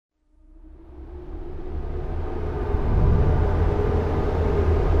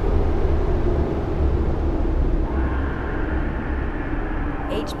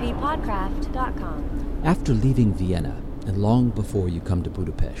hppodcraft.com. After leaving Vienna, and long before you come to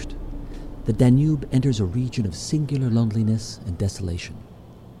Budapest, the Danube enters a region of singular loneliness and desolation,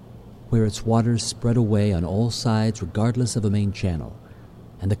 where its waters spread away on all sides regardless of a main channel,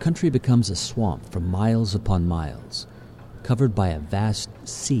 and the country becomes a swamp for miles upon miles, covered by a vast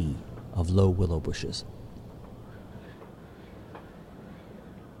sea of low willow bushes.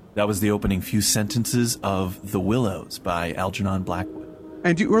 That was the opening few sentences of The Willows by Algernon Blackwood.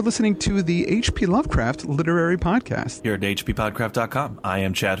 And you are listening to the H.P. Lovecraft Literary Podcast. Here at hppodcraft.com, I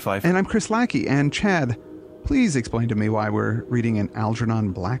am Chad Pfeiffer. And I'm Chris Lackey. And Chad, please explain to me why we're reading an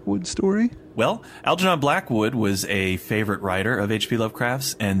Algernon Blackwood story. Well, Algernon Blackwood was a favorite writer of H.P.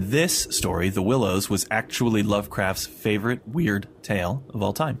 Lovecraft's, and this story, The Willows, was actually Lovecraft's favorite weird tale of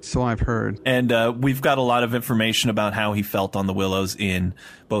all time. So I've heard. And we've got a lot of information about how he felt on The Willows in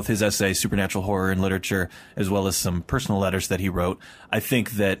both his essay, Supernatural Horror and Literature, as well as some personal letters that he wrote. I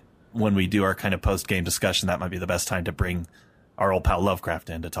think that when we do our kind of post-game discussion, that might be the best time to bring our old pal Lovecraft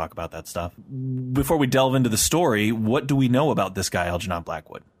in to talk about that stuff. Before we delve into the story, what do we know about this guy, Algernon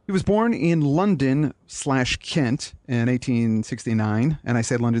Blackwood? He was born in London/Kent in 1869. And I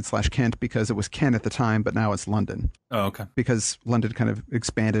say London/Kent because it was Kent at the time, but now it's London. Oh, okay. Because London kind of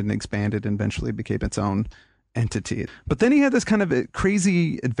expanded and eventually became its own entity. But then he had this kind of a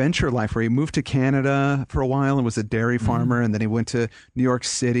crazy adventure life where he moved to Canada for a while and was a dairy farmer. And then he went to New York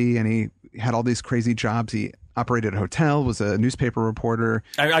City and he had all these crazy jobs. He operated a hotel, was a newspaper reporter.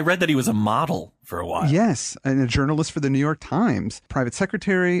 I read that he was a model for a while. Yes, and a journalist for the New York Times, private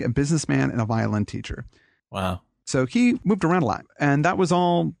secretary, a businessman, and a violin teacher. Wow. So he moved around a lot. And that was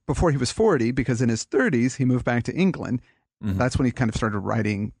all before he was 40, because in his 30s, he moved back to England. Mm-hmm. That's when he kind of started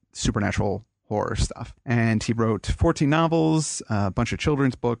writing supernatural horror stuff. And he wrote 14 novels, a bunch of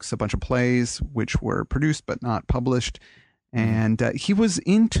children's books, a bunch of plays, which were produced but not published. And he was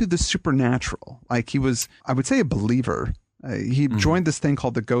into the supernatural. Like he was, I would say, a believer. He joined this thing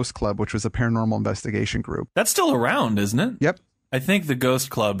called the Ghost Club, which was a paranormal investigation group. That's still around, isn't it? Yep. I think the Ghost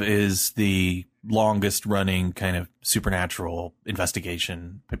Club is the longest running kind of supernatural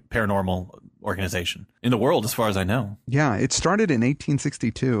investigation, paranormal organization in the world, as far as I know. Yeah, it started in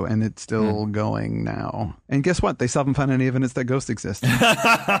 1862 and it's still going now. And guess what? They still haven't found any evidence that ghosts exist.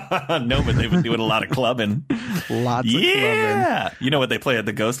 No, but they've been doing a lot of clubbing. Lots of clubbing. Yeah. You know what they play at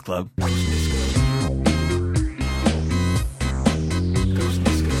the Ghost Club?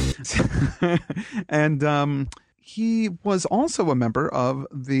 And he was also a member of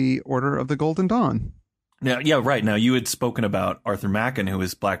the Order of the Golden Dawn. Yeah, right. Now, you had spoken about Arthur Machen, who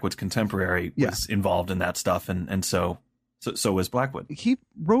is Blackwood's contemporary, was involved in that stuff, and so was Blackwood. He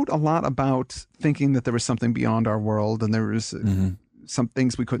wrote a lot about thinking that there was something beyond our world, and there was some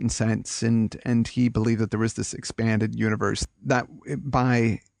things we couldn't sense, and he believed that there was this expanded universe that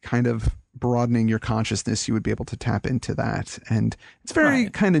by kind of broadening your consciousness, you would be able to tap into that. And it's very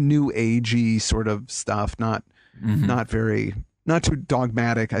kind of new agey sort of stuff, not too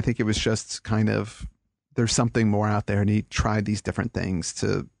dogmatic. I think it was just kind of, there's something more out there, and he tried these different things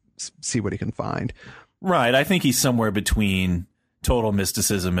to see what he can find. Right. I think he's somewhere between total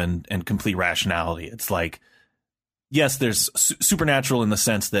mysticism and complete rationality. It's like, yes, there's supernatural in the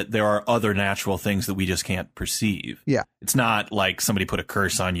sense that there are other natural things that we just can't perceive. Yeah. It's not like somebody put a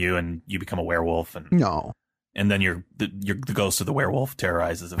curse on you and you become a werewolf. No. And then the ghost of the werewolf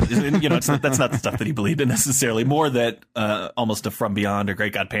terrorizes him. You know, that's not the stuff that he believed in necessarily. More that almost a from beyond or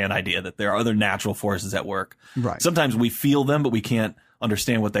great God Pan idea that there are other natural forces at work. Right. Sometimes we feel them, but we can't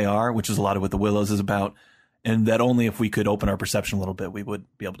understand what they are, which is a lot of what The Willows is about. And that only if we could open our perception a little bit, we would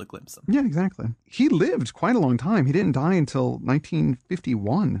be able to glimpse them. Yeah, exactly. He lived quite a long time. He didn't die until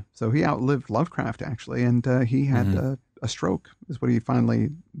 1951. So he outlived Lovecraft, actually. And he had a stroke is what he finally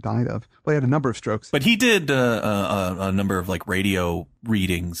died of. Well, he had a number of strokes. But he did a number of like radio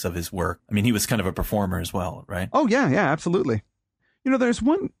readings of his work. I mean, he was kind of a performer as well, right? Oh, yeah, absolutely. You know, there's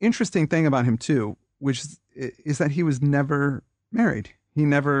one interesting thing about him, too, which is that he was never married. He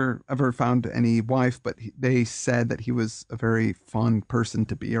never ever found any wife, but they said that he was a very fun person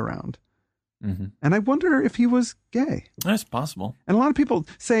to be around. Mm-hmm. And I wonder if he was gay. That's possible. And a lot of people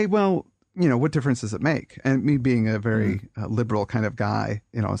say, well, you know, what difference does it make? And me being a very liberal kind of guy,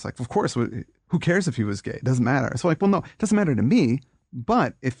 you know, it's like, of course, who cares if he was gay? It doesn't matter. So like, well, no, it doesn't matter to me.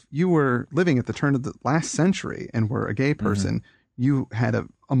 But if you were living at the turn of the last century and were a gay person, you had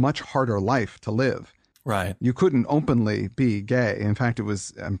a much harder life to live. Right. You couldn't openly be gay. In fact, it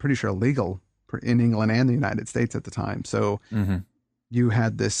was, I'm pretty sure, illegal in England and the United States at the time. So you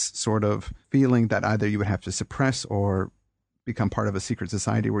had this sort of feeling that either you would have to suppress or become part of a secret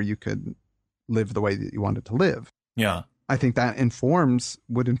society where you could live the way that you wanted to live. Yeah. I think that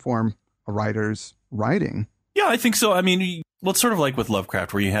would inform a writer's writing. Yeah, I think so. I mean, well, it's sort of like with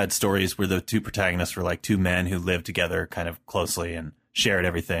Lovecraft, where you had stories where the two protagonists were like two men who lived together kind of closely and shared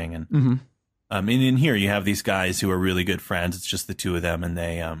everything. And and in here, you have these guys who are really good friends. It's just the two of them, and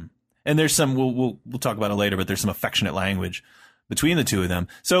they and there's some we'll talk about it later, but there's some affectionate language between the two of them.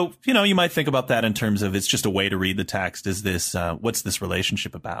 So, you might think about that in terms of it's just a way to read the text. Is this, what's this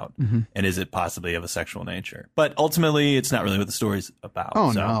relationship about? And is it possibly of a sexual nature? But ultimately, it's not really what the story's about.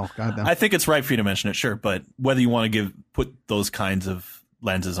 Oh, so no. God, no. I think it's right for you to mention it, sure. But whether you want to put those kinds of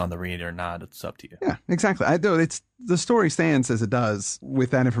lenses on the read or not, it's up to you. Yeah, exactly. The story stands as it does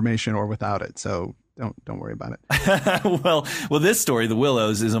with that information or without it. So don't worry about it. well, this story, The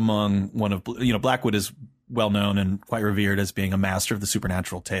Willows, is among one of, Blackwood is well known and quite revered as being a master of the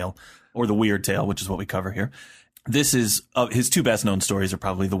supernatural tale, or the weird tale, which is what we cover here. This is his two best known stories are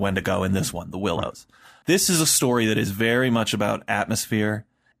probably The Wendigo and this one, The Willows. This is a story that is very much about atmosphere.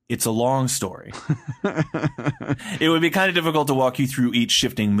 It's a long story. It would be kind of difficult to walk you through each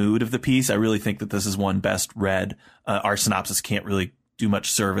shifting mood of the piece. I really think that this is one best read. Our synopsis can't really do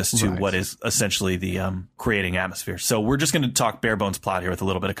much service to what is essentially the creating atmosphere. So we're just going to talk bare bones plot here with a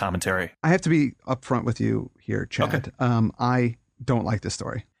little bit of commentary. I have to be upfront with you here, Chad. Okay. I don't like this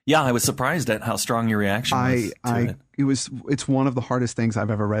story. Yeah, I was surprised at how strong your reaction was to it. It's one of the hardest things I've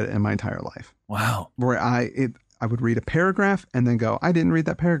ever read in my entire life. Wow. Where I would read a paragraph and then go, I didn't read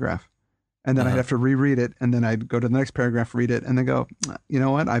that paragraph. And then I'd have to reread it, and then I'd go to the next paragraph, read it, and then go, you know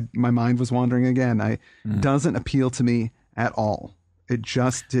what? My mind was wandering again. Doesn't appeal to me at all. It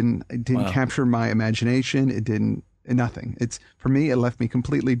just didn't capture my imagination. It didn't, nothing. For me, it left me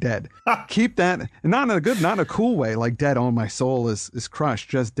completely dead. Keep that, not in a cool way, like dead, oh, my soul is crushed.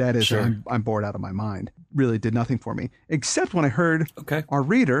 Just dead as I'm bored out of my mind. Really did nothing for me, except when I heard our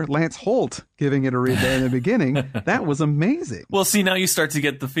reader, Lance Holt, giving it a read there in the beginning. That was amazing. Well, see, now you start to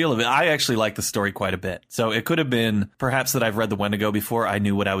get the feel of it. I actually like the story quite a bit. So it could have been perhaps that I've read The Wendigo before. I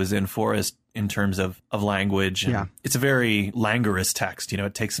knew what I was in for in terms of language. And it's a very languorous text.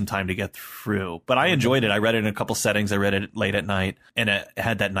 It takes some time to get through. But I enjoyed it. I read it in a couple settings. I read it late at night, and it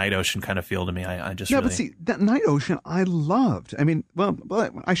had that night ocean kind of feel to me. I just but see, that night ocean I loved. I mean, well,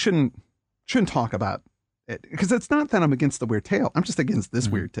 I shouldn't talk about it, because it's not that I'm against the weird tale. I'm just against this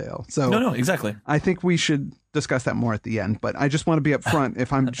weird tale. So no, exactly. I think we should discuss that more at the end. But I just want to be upfront.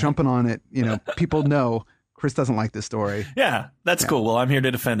 If I'm jumping on it, people know Chris doesn't like this story. Yeah, that's cool. Well, I'm here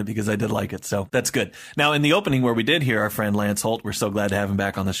to defend it because I did like it. So that's good. Now, in the opening where we did hear our friend Lance Holt, we're so glad to have him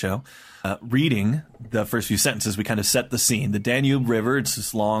back on the show. Reading the first few sentences, we kind of set the scene. The Danube River, it's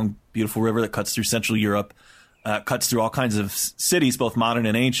this long, beautiful river that cuts through Central Europe, cuts through all kinds of cities, both modern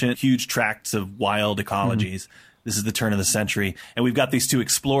and ancient, huge tracts of wild ecologies. This is the turn of the century. And we've got these two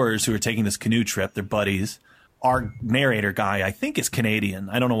explorers who are taking this canoe trip. They're buddies. Our narrator guy, I think, is Canadian.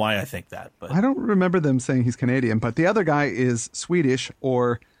 I don't know why I think that, but I don't remember them saying he's Canadian, but the other guy is Swedish,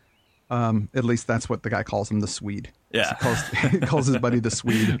 or at least that's what the guy calls him, the Swede. Yeah. He calls his buddy the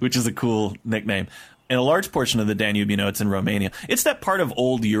Swede. Which is a cool nickname. And a large portion of the Danube, it's in Romania. It's that part of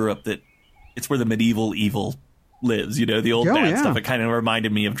old Europe it's where the medieval evil lives, the old bad stuff. It kind of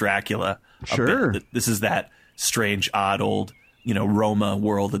reminded me of Dracula. Sure. This is that strange, odd, old, Roma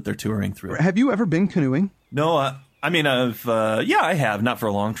world that they're touring through. Have you ever been canoeing? No, I have, not for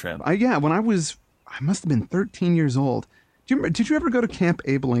a long trip. When I must have been 13 years old. Did you ever go to Camp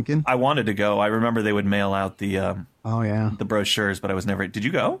Abe Lincoln? I wanted to go. I remember they would mail out the brochures, but I was never. Did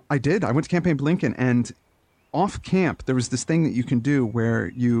you go? I did. I went to Camp Abe Lincoln, and off camp there was this thing that you can do where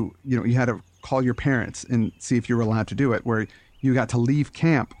you had to call your parents and see if you were allowed to do it, where you got to leave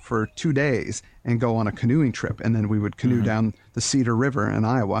camp for 2 days and go on a canoeing trip, and then we would canoe down the Cedar River in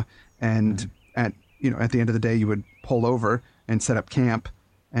Iowa, and at the end of the day, you would pull over and set up camp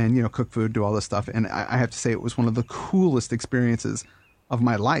and, cook food, do all this stuff. And I have to say, it was one of the coolest experiences of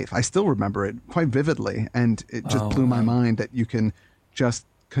my life. I still remember it quite vividly. And it just blew my mind that you can just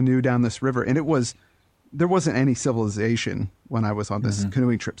canoe down this river. And there wasn't any civilization when I was on this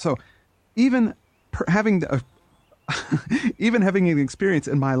canoeing trip. So even having an experience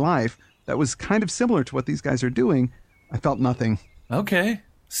in my life that was kind of similar to what these guys are doing, I felt nothing. Okay.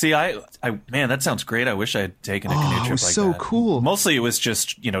 See, man, that sounds great. I wish I had taken a canoe trip like that. It was so cool. Mostly it was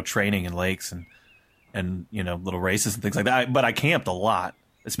just, training in lakes and little races and things like that. But I camped a lot,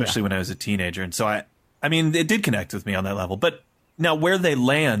 especially when I was a teenager. And so I mean, it did connect with me on that level. But now where they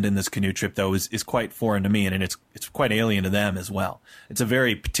land in this canoe trip, though, is quite foreign to me. And it's quite alien to them as well. It's a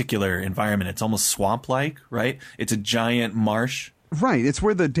very particular environment. It's almost swamp-like, right? It's a giant marsh. Right. It's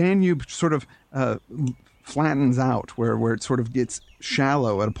where the Danube sort of flattens out, where it sort of gets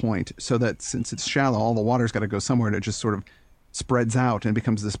shallow at a point, so that since it's shallow, all the water's got to go somewhere, and it just sort of spreads out and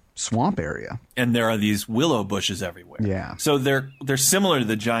becomes this swamp area. And there are these willow bushes everywhere. Yeah. So they're similar to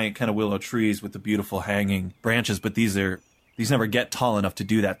the giant kind of willow trees with the beautiful hanging branches, but these never get tall enough to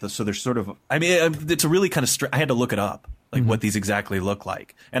do that. So they're sort of, I mean, it's a really kind of, I had to look it up, like what these exactly look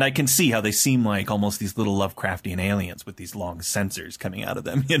like. And I can see how they seem like almost these little Lovecraftian aliens with these long sensors coming out of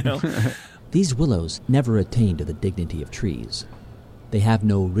them, you know? These willows never attain to the dignity of trees. They have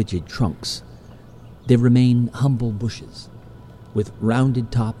no rigid trunks. They remain humble bushes, with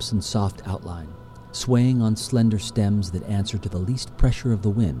rounded tops and soft outline, swaying on slender stems that answer to the least pressure of the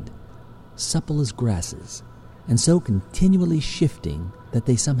wind, supple as grasses, and so continually shifting that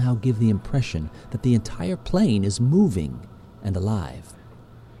they somehow give the impression that the entire plain is moving and alive.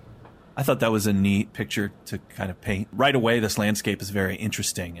 I thought that was a neat picture to kind of paint. Right away, this landscape is very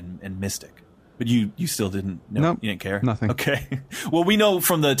interesting and mystic. But you still didn't know? Nope, you didn't care? Nothing. Okay. Well, we know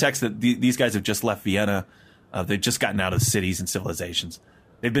from the text that these guys have just left Vienna. They've just gotten out of cities and civilizations.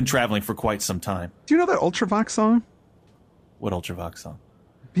 They've been traveling for quite some time. Do you know that Ultravox song? What Ultravox song?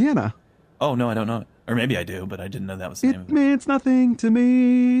 Vienna. Oh, no, I don't know it. Or maybe I do, but I didn't know that was the name of It means nothing to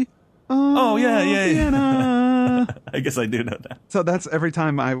me. Oh, yeah. Vienna. I guess I do know that. So that's every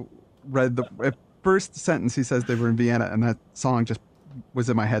time I read the first sentence, he says they were in Vienna, and that song just was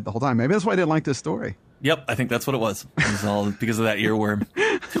in my head the whole time. Maybe that's why I didn't like this story. Yep, I think that's what it was. It was all because of that earworm.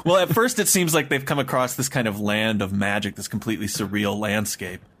 Well, at first it seems like they've come across this kind of land of magic, this completely surreal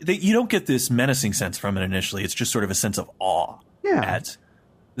landscape. You don't get this menacing sense from it initially. It's just sort of a sense of awe at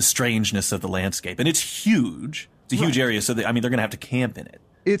the strangeness of the landscape. And it's huge. It's a huge area, so they're going to have to camp in it.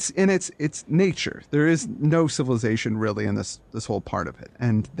 It's nature. There is no civilization really in this whole part of it,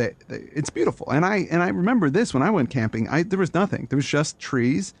 and it's beautiful. And I remember this when I went camping. There was nothing. There was just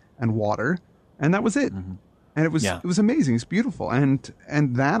trees and water, and that was it. Mm-hmm. And it was amazing. It's beautiful, and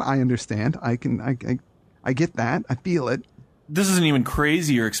that I understand. I get that. I feel it. This is an even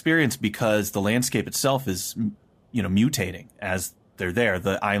crazier experience because the landscape itself is, mutating as they're there.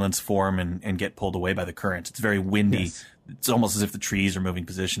 The islands form and get pulled away by the currents. It's very windy. Yes. It's almost as if the trees are moving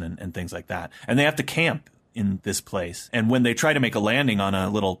position and things like that. And they have to camp in this place. And when they try to make a landing on a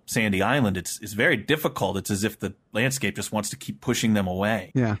little sandy island, it's very difficult. It's as if the landscape just wants to keep pushing them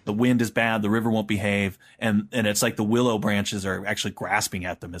away. Yeah. The wind is bad. The river won't behave. And it's like the willow branches are actually grasping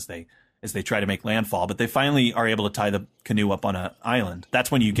at them as they try to make landfall. But they finally are able to tie the canoe up on an island.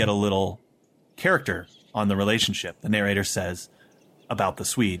 That's when you get a little character on the relationship. The narrator says about the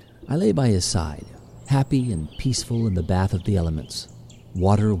Swede. I lay by his side, happy and peaceful in the bath of the elements,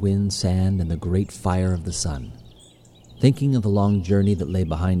 water, wind, sand, and the great fire of the sun, thinking of the long journey that lay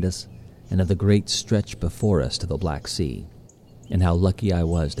behind us and of the great stretch before us to the Black Sea, and how lucky I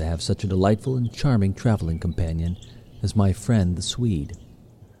was to have such a delightful and charming traveling companion as my friend the Swede.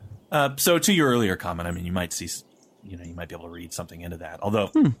 So to your earlier comment, you might see, you might be able to read something into that.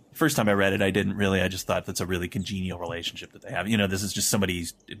 Although, first time I read it, I didn't really. I just thought that's a really congenial relationship that they have. This is just somebody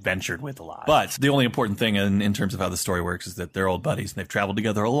he's adventured with a lot. But the only important thing in terms of how the story works is that they're old buddies and they've traveled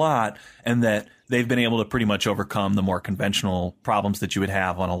together a lot, and that they've been able to pretty much overcome the more conventional problems that you would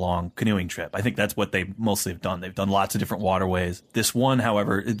have on a long canoeing trip. I think that's what they mostly have done. They've done lots of different waterways. This one,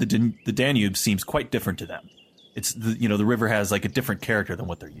 however, the Danube seems quite different to them. It's the river has like a different character than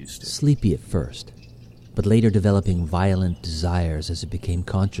what they're used to. Sleepy at first, but later developing violent desires as it became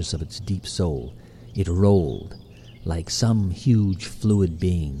conscious of its deep soul, it rolled, like some huge fluid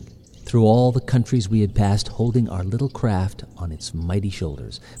being, through all the countries we had passed, holding our little craft on its mighty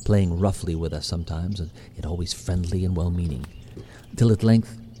shoulders, playing roughly with us sometimes, and yet always friendly and well-meaning, till at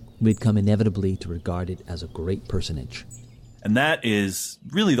length we'd come inevitably to regard it as a great personage. And that is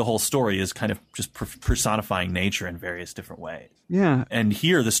really the whole story, is kind of just personifying nature in various different ways. Yeah. And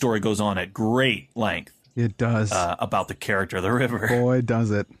here the story goes on at great length. It does. About the character of the river. Boy,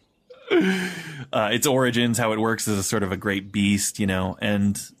 does it. Its origins, how it works as a sort of a great beast,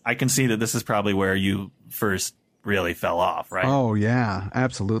 and I can see that this is probably where you first really fell off, right? Oh, yeah,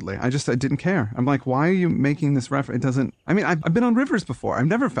 absolutely. I didn't care. I'm like, why are you making this reference? It doesn't, I've been on rivers before. I've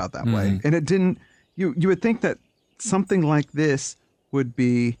never felt that way. And it didn't, you would think that something like this would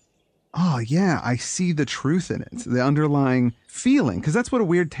be, oh, yeah, I see the truth in it. The underlying feeling, because that's what a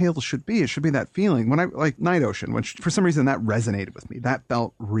weird tale should be. It should be that feeling. When I, like Night Ocean, which for some reason that resonated with me. That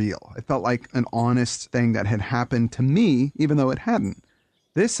felt real. It felt like an honest thing that had happened to me, even though it hadn't.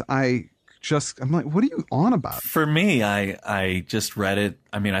 This, I'm like, what are you on about? For me, I just read it.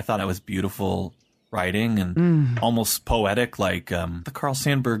 I thought it was beautiful writing and almost poetic, like the Carl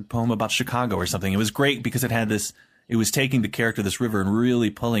Sandburg poem about Chicago or something. It was great because it it was taking the character of this river and really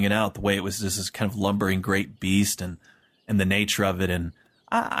pulling it out the way it was just this kind of lumbering great beast and the nature of it. And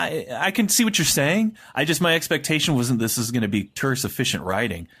I can see what you're saying. My expectation wasn't this is going to be tourist efficient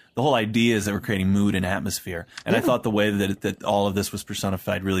writing. The whole idea is that we're creating mood and atmosphere. And I thought the way that all of this was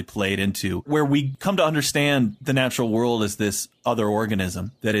personified really played into where we come to understand the natural world as this other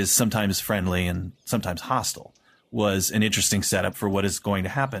organism that is sometimes friendly and sometimes hostile was an interesting setup for what is going to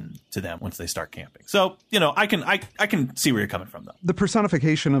happen to them once they start camping. So, I can see where you're coming from, though. The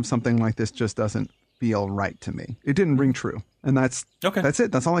personification of something like this just doesn't feel right to me. It didn't ring true. And that's okay. That's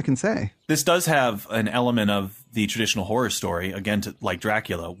it. That's all I can say. This does have an element of the traditional horror story, again, like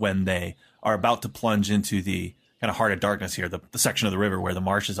Dracula, when they are about to plunge into the kind of heart of darkness here, the section of the river where the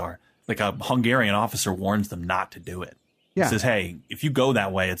marshes are. Like a Hungarian officer warns them not to do it. Yeah. He says, hey, if you go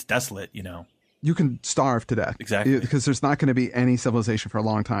that way, it's desolate, You can starve to death. Exactly. Because there's not going to be any civilization for a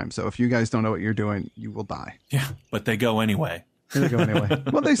long time. So if you guys don't know what you're doing, you will die. Yeah, but they go anyway. They go anyway.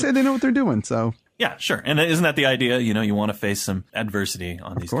 Well, they say they know what they're doing, so. Yeah, sure. And isn't that the idea? You want to face some adversity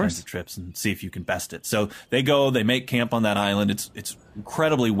on these kinds of trips and see if you can best it. So they make camp on that island. It's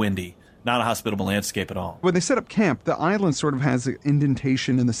incredibly windy, not a hospitable landscape at all. When they set up camp, the island sort of has an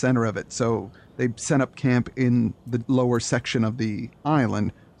indentation in the center of it. So they set up camp in the lower section of the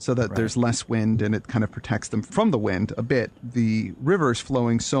island so that there's less wind and it kind of protects them from the wind a bit. The river is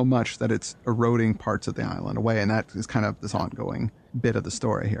flowing so much that it's eroding parts of the island away, and that is kind of this ongoing bit of the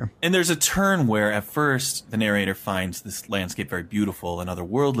story here. And there's a turn where at first the narrator finds this landscape very beautiful and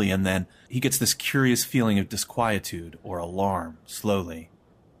otherworldly, and then he gets this curious feeling of disquietude or alarm slowly.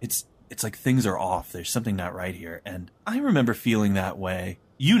 It's like things are off. There's something not right here. And I remember feeling that way.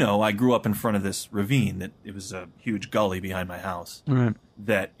 I grew up in front of this ravine that it was a huge gully behind my house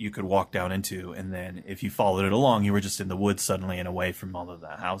that you could walk down into. And then if you followed it along, you were just in the woods suddenly and away from all of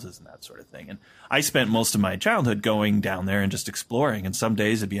the houses and that sort of thing. And I spent most of my childhood going down there and just exploring. And some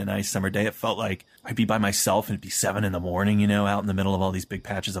days it'd be a nice summer day. It felt like I'd be by myself and it'd be 7 a.m, out in the middle of all these big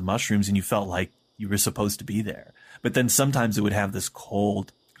patches of mushrooms. And you felt like you were supposed to be there. But then sometimes it would have this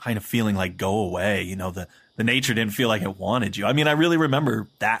cold kind of feeling like go away. The nature didn't feel like it wanted you. I mean, I really remember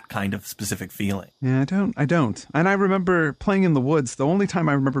that kind of specific feeling. Yeah, I don't. And I remember playing in the woods. The only time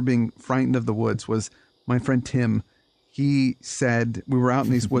I remember being frightened of the woods was my friend Tim. He said, we were out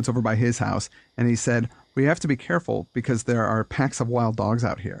in these woods over by his house, and he said, we have to be careful because there are packs of wild dogs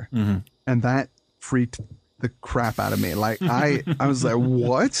out here. Mm-hmm. And that freaked the crap out of me. Like I was like,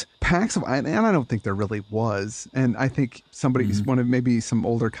 what? Packs of, and I don't think there really was. And I think maybe some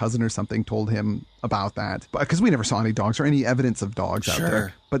older cousin or something told him about that. Because we never saw any dogs or any evidence of dogs out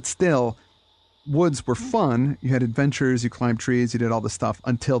there. But still, woods were fun. You had adventures, you climbed trees, you did all this stuff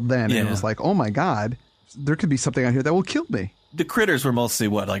until then. Yeah. And it was like, oh my God, there could be something out here that will kill me. The critters were mostly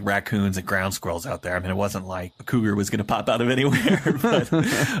like raccoons and ground squirrels out there. I mean, it wasn't like a cougar was going to pop out of anywhere,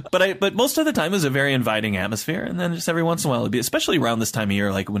 but most of the time it was a very inviting atmosphere. And then just every once in a while it'd be, especially around this time of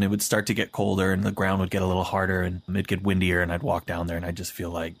year, like when it would start to get colder and the ground would get a little harder and it'd get windier, and I'd walk down there and I'd just feel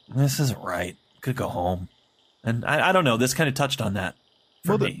like this isn't right. Could go home. And I don't know. This kind of touched on that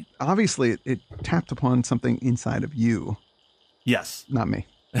for me. Obviously it tapped upon something inside of you. Yes. Not me.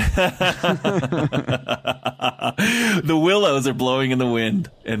 The willows are blowing in the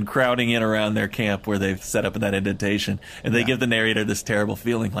wind and crowding in around their camp where they've set up in that indentation, and they give the narrator this terrible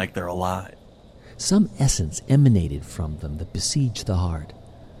feeling like they're alive. Some essence emanated from them that besieged the heart.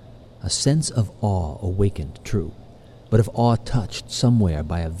 A sense of awe awakened, true, but of awe touched somewhere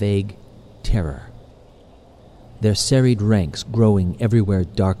by a vague terror. Their serried ranks growing everywhere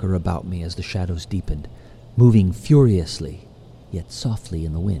darker about me as the shadows deepened, moving furiously, yet softly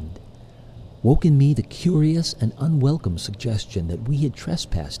in the wind, woke in me the curious and unwelcome suggestion that we had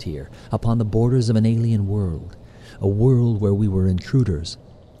trespassed here upon the borders of an alien world, a world where we were intruders,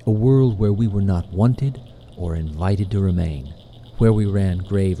 a world where we were not wanted or invited to remain, where we ran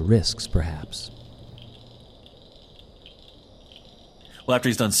grave risks, perhaps. Well, after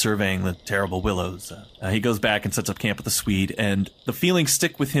he's done surveying the terrible willows, he goes back and sets up camp with the Swede, and the feelings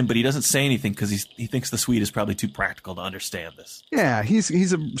stick with him, but he doesn't say anything because he thinks the Swede is probably too practical to understand this. Yeah, he's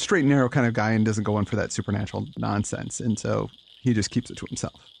a straight and narrow kind of guy and doesn't go in for that supernatural nonsense, and so he just keeps it to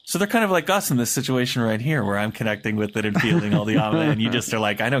himself. So they're kind of like us in this situation right here, where I'm connecting with it and feeling all the awe, and you just are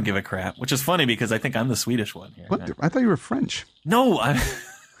like, I don't give a crap, which is funny because I think I'm the Swedish one here. What? I thought you were French. No, I'm...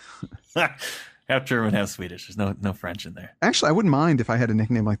 Half German, half Swedish. There's no French in there. Actually, I wouldn't mind if I had a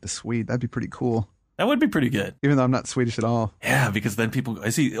nickname like the Swede. That'd be pretty cool. That would be pretty good. Even though I'm not Swedish at all. Yeah, because then people...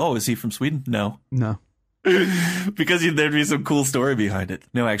 Is he from Sweden? No. Because there'd be some cool story behind it.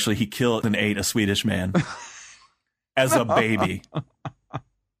 No, actually, he killed and ate a Swedish man as a baby.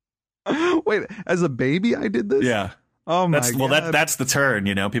 Wait, as a baby I did this? Yeah. Oh my God. Well, that's the turn,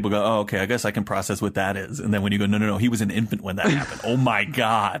 People go, oh, okay, I guess I can process what that is. And then when you go, no, he was an infant when that happened. Oh my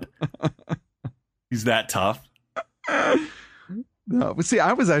God. He's that tough. No, but see,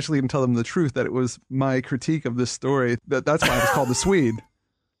 I was actually going to tell them the truth, that it was my critique of this story. That's why it was called The Swede.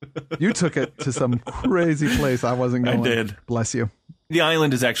 You took it to some crazy place I wasn't going. I did. Bless you. The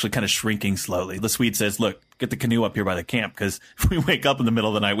island is actually kind of shrinking slowly. The Swede says, look, get the canoe up here by the camp, because if we wake up in the middle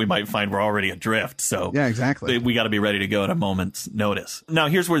of the night, we might find we're already adrift. So yeah, exactly. We got to be ready to go at a moment's notice. Now,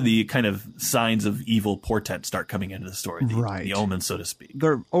 here's where the kind of signs of evil portent start coming into the story. The omens, so to speak.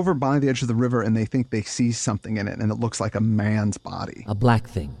 They're over by the edge of the river, and they think they see something in it, and it looks like a man's body. A black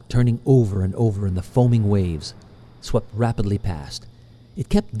thing, turning over and over in the foaming waves, swept rapidly past. It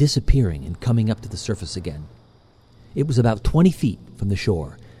kept disappearing and coming up to the surface again. It was about 20 feet from the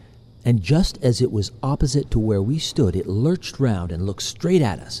shore, and just as it was opposite to where we stood, it lurched round and looked straight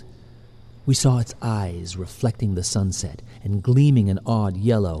at us. We saw its eyes reflecting the sunset and gleaming an odd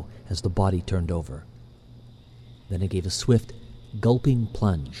yellow as the body turned over. Then it gave a swift, gulping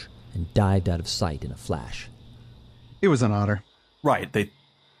plunge and dived out of sight in a flash. It was an otter. Right,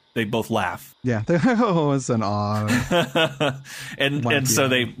 they both laugh. Yeah, it's an otter. and so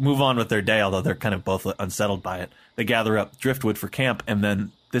they move on with their day, although they're kind of both unsettled by it. They gather up driftwood for camp, and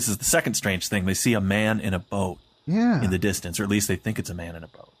then this is the second strange thing. They see a man in a boat in the distance, or at least they think it's a man in a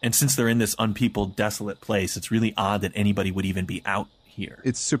boat. And since they're in this unpeopled, desolate place, it's really odd that anybody would even be out here.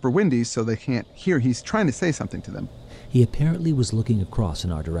 It's super windy, so they can't hear. He's trying to say something to them. He apparently was looking across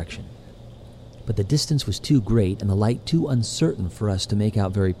in our direction. But the distance was too great and the light too uncertain for us to make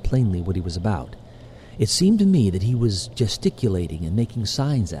out very plainly what he was about. It seemed to me that he was gesticulating and making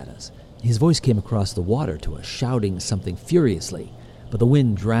signs at us. His voice came across the water to us, shouting something furiously, but the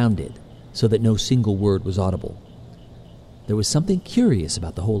wind drowned it, so that no single word was audible. There was something curious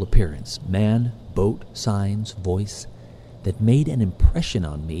about the whole appearance, man, boat, signs, voice, that made an impression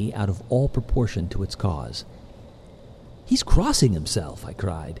on me out of all proportion to its cause. "He's crossing himself," I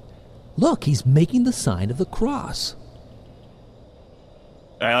cried. "Look, he's making the sign of the cross."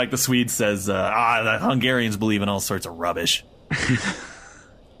 I like the Swede says, the Hungarians believe in all sorts of rubbish.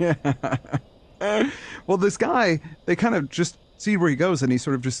 Yeah. Well, this guy, they kind of just see where he goes, and he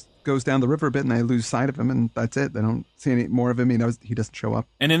sort of just goes down the river a bit, and they lose sight of him, and that's it. They don't see any more of him. He doesn't show up.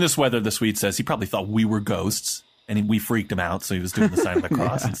 And in this weather, the Swede says he probably thought we were ghosts, and we freaked him out, so he was doing the sign of the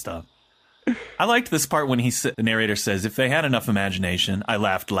cross and stuff. I liked this part when the narrator says, if they had enough imagination, I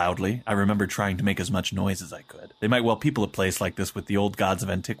laughed loudly. I remember trying to make as much noise as I could. They might well people a place like this with the old gods of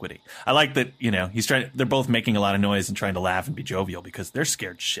antiquity. I like that, they're both making a lot of noise and trying to laugh and be jovial because they're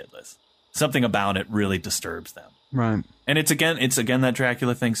scared shitless. Something about it really disturbs them. Right. And it's again that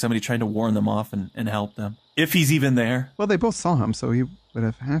Dracula thing, somebody trying to warn them off and help them. If he's even there. Well, they both saw him, so he would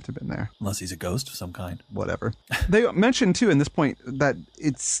have had to have been there. Unless he's a ghost of some kind. Whatever. They mentioned, too, in this point that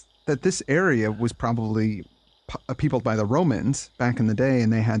this area was probably peopled by the Romans back in the day,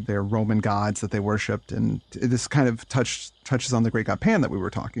 and they had their Roman gods that they worshipped, and this kind of touches on the great god Pan that we were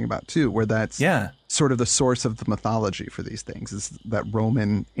talking about too, where that's sort of the source of the mythology for these things, is that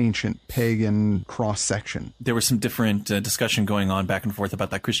Roman ancient pagan cross section. There was some different discussion going on back and forth about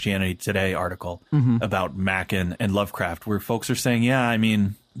that Christianity Today article about Mackin and Lovecraft, where folks are saying,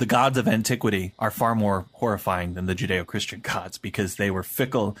 the gods of antiquity are far more horrifying than the Judeo-Christian gods because they were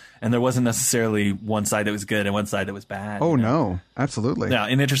fickle and there wasn't necessarily one side that was good and one side that was bad. Oh, no, absolutely. Yeah,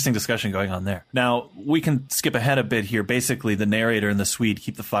 an interesting discussion going on there. Now, we can skip ahead a bit here. Basically, the narrator and the Swede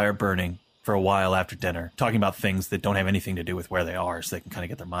keep the fire burning for a while after dinner, talking about things that don't have anything to do with where they are so they can kind of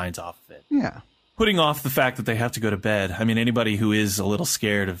get their minds off of it. Yeah. Putting off the fact that they have to go to bed. I mean, anybody who is a little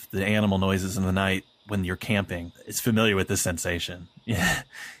scared of the animal noises in the night when you're camping is familiar with this sensation. Yeah.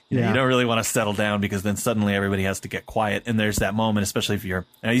 You don't really want to settle down because then suddenly everybody has to get quiet. And there's that moment, especially if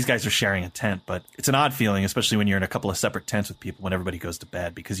these guys are sharing a tent, but it's an odd feeling, especially when you're in a couple of separate tents with people when everybody goes to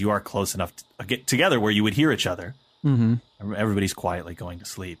bed, because you are close enough to get together where you would hear each other. Mm-hmm. Everybody's quietly going to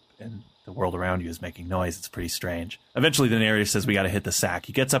sleep and the world around you is making noise. It's pretty strange. Eventually the narrator says, we got to hit the sack.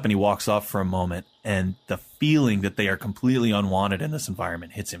 He gets up and he walks off for a moment, and the feeling that they are completely unwanted in this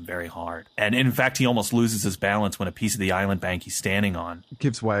environment hits him very hard. And in fact, he almost loses his balance when a piece of the island bank he's standing on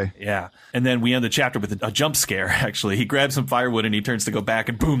gives way. Yeah. And then we end the chapter with a jump scare, actually. He grabs some firewood and he turns to go back,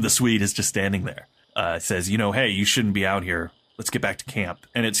 and boom, the Swede is just standing there. Says, hey, you shouldn't be out here. Let's get back to camp.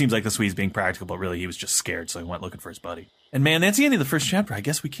 And it seems like the Swede's being practical, but really he was just scared, so he went looking for his buddy. And man, that's the end of the first chapter. I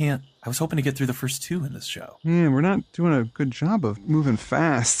guess we can't. I was hoping to get through the first 2 in this show. Yeah, we're not doing a good job of moving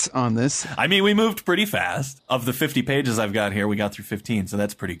fast on this. I mean, we moved pretty fast. Of the 50 pages I've got here, we got through 15, so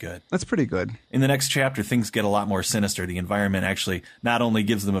that's pretty good. That's pretty good. In the next chapter, things get a lot more sinister. The environment actually not only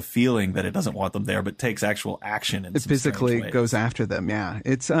gives them a feeling that it doesn't want them there, but takes actual action. It physically goes after them. Yeah,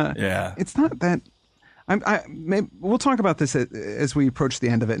 it's not that. We'll talk about this as we approach the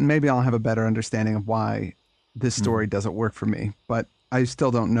end of it, and maybe I'll have a better understanding of why this story doesn't work for me. But I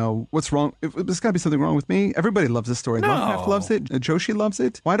still don't know what's wrong. There's got to be something wrong with me. Everybody loves this story. No. Lovecraft loves it. Joshi loves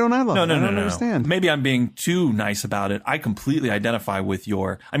it. Why don't I love it? I don't understand. Maybe I'm being too nice about it. I completely identify with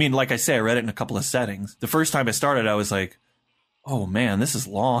I mean, like I say, I read it in a couple of settings. The first time I started, I was like, oh man, this is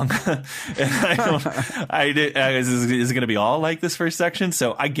long. And is it going to be all like this first section?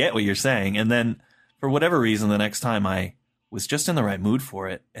 So I get what you're saying. And then for whatever reason, the next time I was just in the right mood for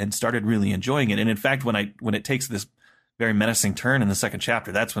it and started really enjoying it. And in fact, when it takes this very menacing turn in the second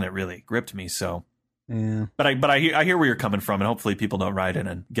chapter, that's when it really gripped me. So, yeah. But I hear where you're coming from, and hopefully people don't write in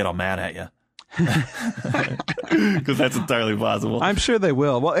and get all mad at you. Because that's entirely possible. I'm sure they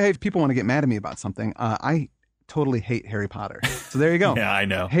will. Well, hey, if people want to get mad at me about something, I totally hate Harry Potter. So there you go. Yeah, I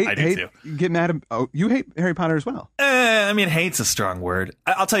know. I do too. Get mad at. Oh, you hate Harry Potter as well. I mean, hate's a strong word.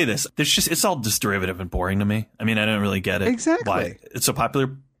 I'll tell you this. It's all just derivative and boring to me. I mean, I don't really get it. Exactly. Why it's so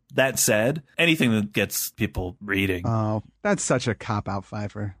popular. That said, anything that gets people reading. Oh, that's such a cop-out,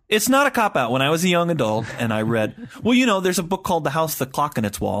 Pfeiffer. It's not a cop-out. When I was a young adult and I read, well, there's a book called The House, the Clock in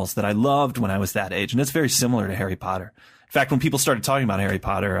Its Walls that I loved when I was that age. And it's very similar to Harry Potter. In fact, when people started talking about Harry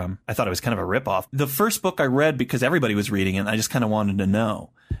Potter, I thought it was kind of a ripoff. The first book I read because everybody was reading it, and I just kind of wanted to know.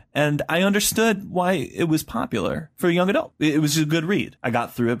 And I understood why it was popular for a young adult. It was a good read. I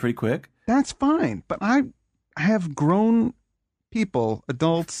got through it pretty quick. That's fine. But I have grown people,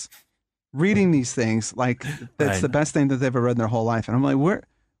 adults, reading these things like that's the best thing that they've ever read in their whole life. And I'm like,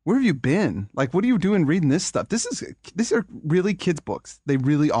 where have you been? Like, what are you doing reading this stuff? These are really kids' books. They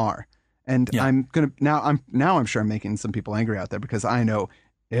really are. And yeah. I'm sure I'm making some people angry out there because I know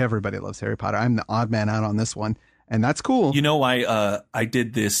everybody loves Harry Potter. I'm the odd man out on this one, and that's cool. I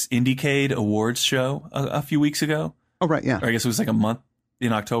did this Indiecade Awards show a few weeks ago. Oh, right, yeah. Or I guess it was like a month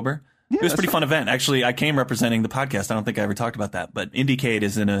in October. Yeah, it was a pretty fun event. Actually, I came representing the podcast. I don't think I ever talked about that. But Indiecade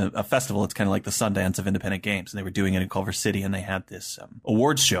is in a festival. It's kind of like the Sundance of independent games. And they were doing it in Culver City. And they had this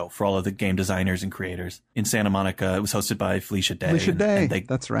awards show for all of the game designers and creators in Santa Monica. It was hosted by Felicia Day.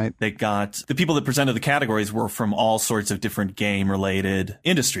 That's right. They got the people that presented the categories were from all sorts of different game-related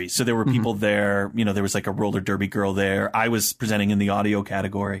industries. So there were people there. There was like a roller derby girl there. I was presenting in the audio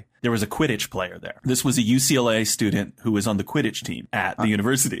category. There was a Quidditch player there. This was a UCLA student who was on the Quidditch team at the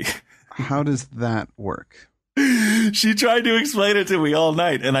university. How does that work? She tried to explain it to me all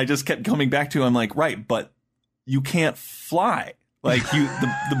night, and I just kept coming back to I'm like, right, but you can't fly. Like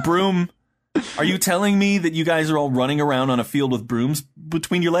the broom. Are you telling me that you guys are all running around on a field with brooms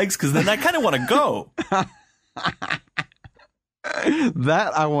between your legs? Because then I kind of want to go.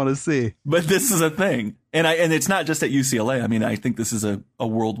 That I want to see. But this is a thing. And it's not just at UCLA. I mean, I think this is a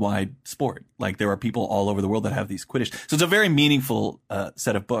worldwide sport. Like, there are people all over the world that have these Quidditch. So it's a very meaningful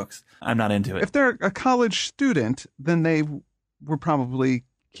set of books. I'm not into it. If they're a college student, then they were probably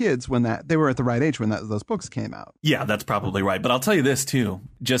kids when they were at the right age when those books came out. Yeah, that's probably right. But I'll tell you this, too,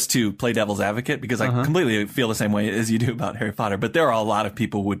 just to play devil's advocate, because I completely feel the same way as you do about Harry Potter. But there are a lot of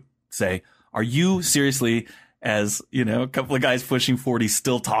people who would say, are you seriously... as, a couple of guys pushing 40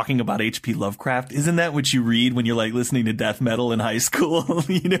 still talking about H.P. Lovecraft? Isn't that what you read when you're like listening to death metal in high school?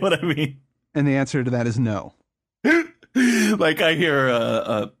 You know what I mean? And the answer to that is no. Like, I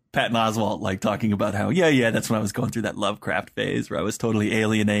hear Patton Oswalt like talking about how, that's when I was going through that Lovecraft phase where I was totally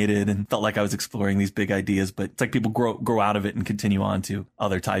alienated and felt like I was exploring these big ideas. But it's like people grow out of it and continue on to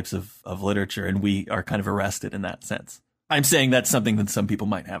other types of literature. And we are kind of arrested in that sense. I'm saying that's something that some people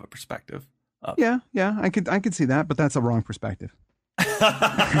might have a perspective. Yeah, I could see that, but that's a wrong perspective.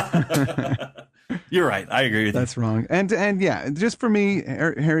 You're right. I agree with you. That's wrong. And yeah, just for me,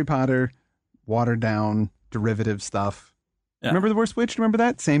 Harry Potter, watered down, derivative stuff. Yeah. Remember The Worst Witch? Remember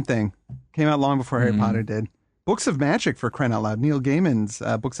that? Same thing. Came out long before Harry Potter did. Books of Magic, for crying out loud. Neil Gaiman's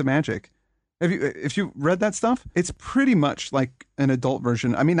Books of Magic. If you read that stuff, it's pretty much like an adult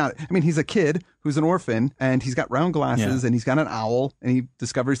version. I mean, he's a kid who's an orphan and he's got round glasses and he's got an owl and he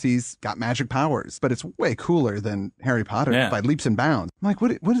discovers he's got magic powers, but it's way cooler than Harry Potter by leaps and bounds. I'm like,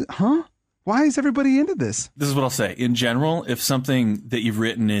 huh? Why is everybody into this? This is what I'll say. In general, if something that you've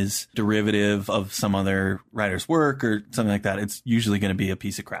written is derivative of some other writer's work or something like that, it's usually going to be a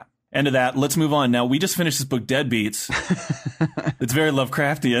piece of crap. End of that. Let's move on. Now, we just finished this book, Deadbeats. It's very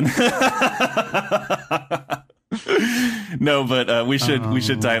Lovecraftian. No, but we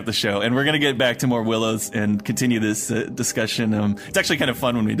should tie up the show, and we're going to get back to more Willows and continue this discussion. It's actually kind of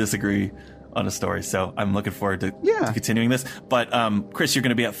fun when we disagree on a story, so I'm looking forward to continuing this. But Chris, you're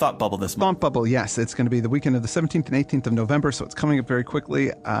going to be at Thought Bubble this month. Thought Bubble, yes. It's going to be the weekend of the 17th and 18th of November, so it's coming up very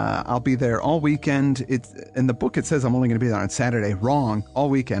quickly. I'll be there all weekend. In the book, it says I'm only going to be there on Saturday. Wrong. All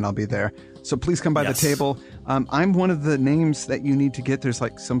weekend I'll be there. So please come by the table. I'm one of the names that you need to get. There's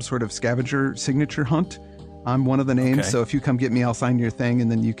like some sort of scavenger signature hunt. I'm one of the names, so if you come get me, I'll sign your thing, and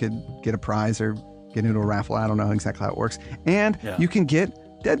then you could get a prize or get into a raffle. I don't know exactly how it works. And you can get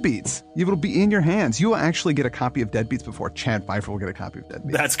Deadbeats. It'll be in your hands. You will actually get a copy of Deadbeats before Chad Pfeiffer will get a copy of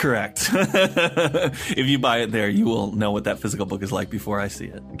Deadbeats. That's correct. If you buy it there, you will know what that physical book is like before I see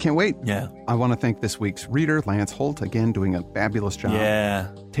it. I can't wait. Yeah. I want to thank this week's reader, Lance Holt, again doing a fabulous job.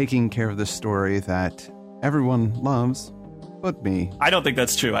 Taking care of this story that everyone loves but me. I don't think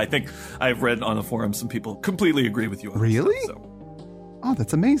that's true. I think I've read on the forum some people completely agree with you on Really? this stuff, so. Oh,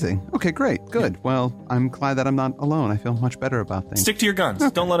 that's amazing. Okay, great. Good. Well, I'm glad that I'm not alone. I feel much better about things. Stick to your guns.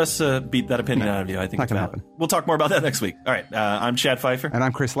 Okay. Don't let us beat that opinion out of you. I think not going to happen. We'll talk more about that next week. All right. I'm Chad Pfeiffer. And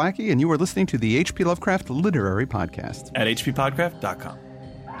I'm Chris Lackey, and you are listening to the H.P. Lovecraft Literary Podcast. At hppodcraft.com.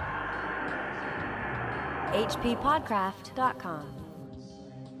 hppodcraft.com.